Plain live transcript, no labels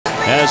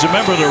as a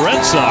member of the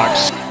Red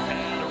Sox.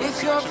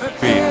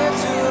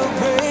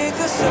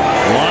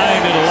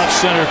 Line into left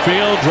center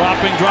field,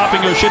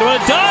 dropping Yoshida. A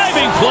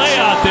diving play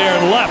out there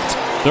and left.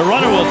 The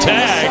runner will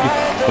tag,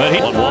 but he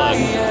 1-1.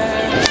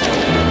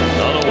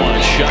 Another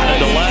one shot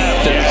into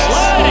left, and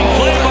sliding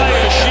play by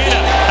Yoshida.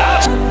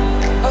 Out.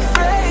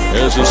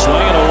 There's a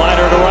swing and a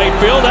liner to right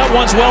field. That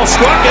one's well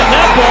struck, and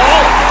that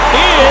ball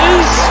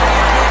is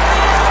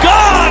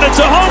gone. It's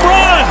a home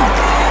run.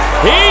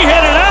 He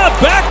hit it out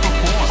back.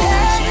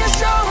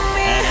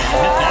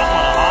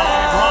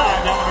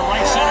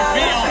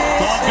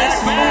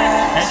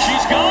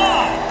 She's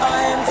gone.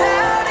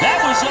 That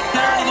was up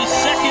there to the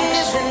second.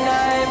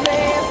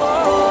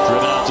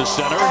 Driven out to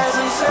center.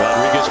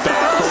 Rodriguez back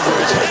over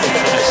his head.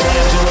 And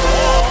slams into the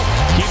wall.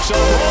 Keeps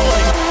on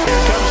rolling. Here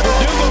comes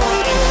Verdugo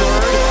running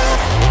third.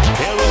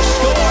 He will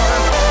score.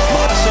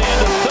 Massa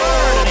into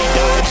third, and he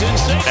dives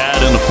inside.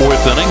 Add in the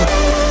fourth inning.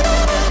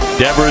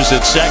 Devers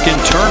at second.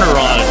 Turner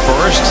on at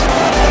first.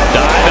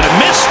 Dive and a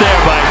miss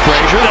there by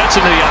Frazier. That's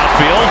into the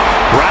outfield.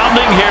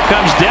 Rounding, here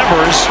comes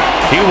Devers.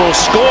 He will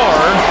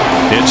score.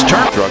 It's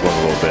Turner. Struggling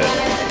a little bit.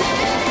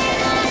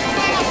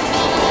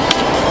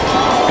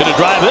 Going to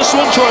drive this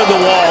one toward the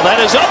wall. That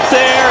is up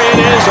there. It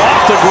is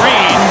off the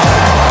green.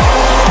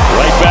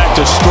 Right back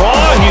to Straw.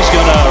 He's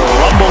going to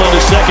rumble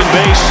into second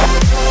base.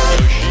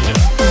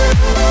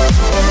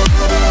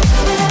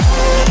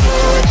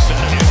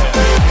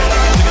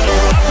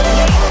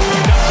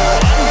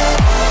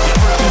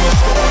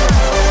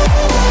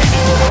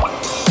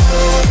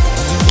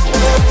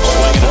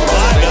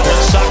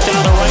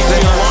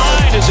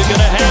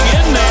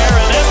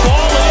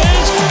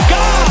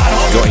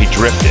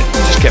 Drifted.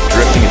 Just kept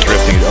drifting and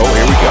drifting. Oh,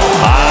 here we go.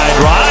 High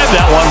drive.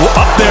 That one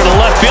up there to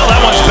left field. That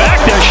one's back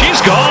there.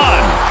 She's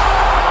gone.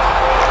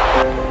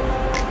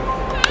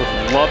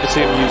 Would love to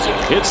see him use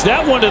it. It's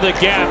that one to the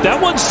gap.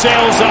 That one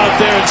sails out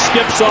there and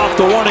skips off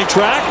the warning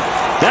track.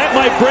 That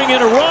might bring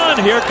in a run.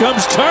 Here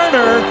comes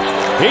Turner.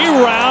 He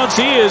rounds.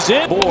 He is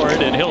in.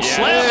 Board, and he'll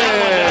slam that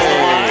one down the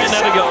line.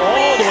 That'll go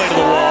all the way to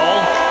the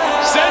wall.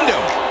 Send him.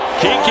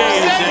 Kike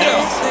is in.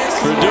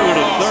 Verdugo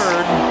to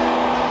third.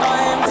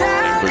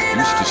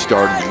 Used to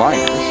start in the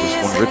minors. This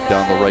one ripped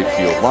down the right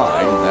field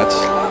line, and that's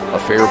a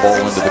fair ball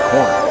into the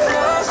corner.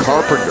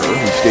 Carpenter,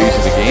 who stays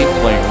in the game,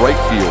 playing right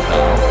field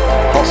now,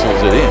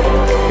 hustles it in.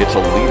 It's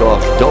a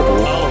leadoff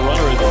double. A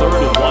runner at third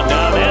and one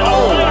down, and a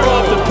liner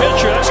off the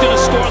pitcher. That's going to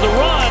score the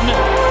run.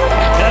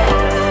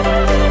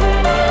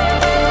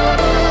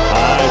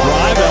 High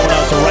drive, that one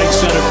out to right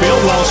center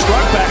field. Well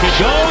struck, back it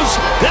goes.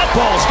 That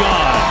ball's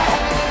gone.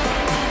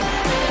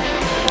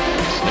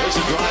 There's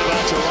a drive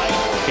out to right.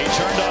 He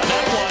turned on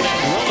that one.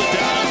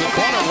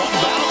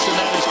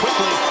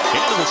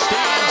 The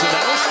stands, and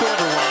that'll score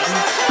the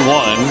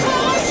run.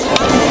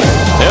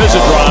 There's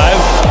a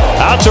drive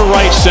out to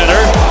right center,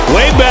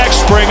 way back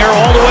Springer,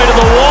 all the way to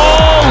the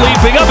wall,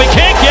 leaping up. He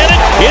can't get it.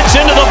 It's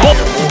into the bull.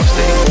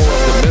 Staying more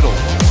up the middle.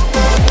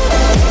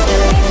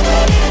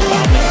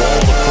 Bounding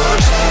ball to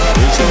first.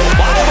 It's in the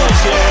Bibles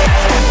here.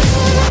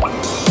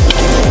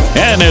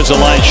 And there's a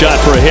line shot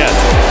for a hit.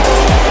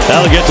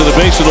 That'll get to the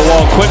base of the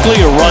wall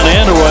quickly. A run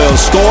in. Arroyo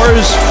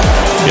scores.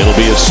 It'll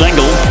be a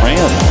single.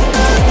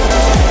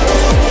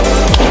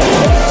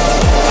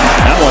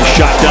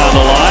 Shot down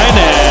the line,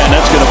 and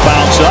that's going to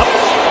bounce up.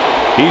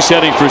 He's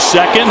heading for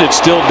second. It's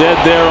still dead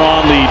there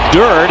on the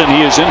dirt, and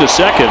he is into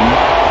second.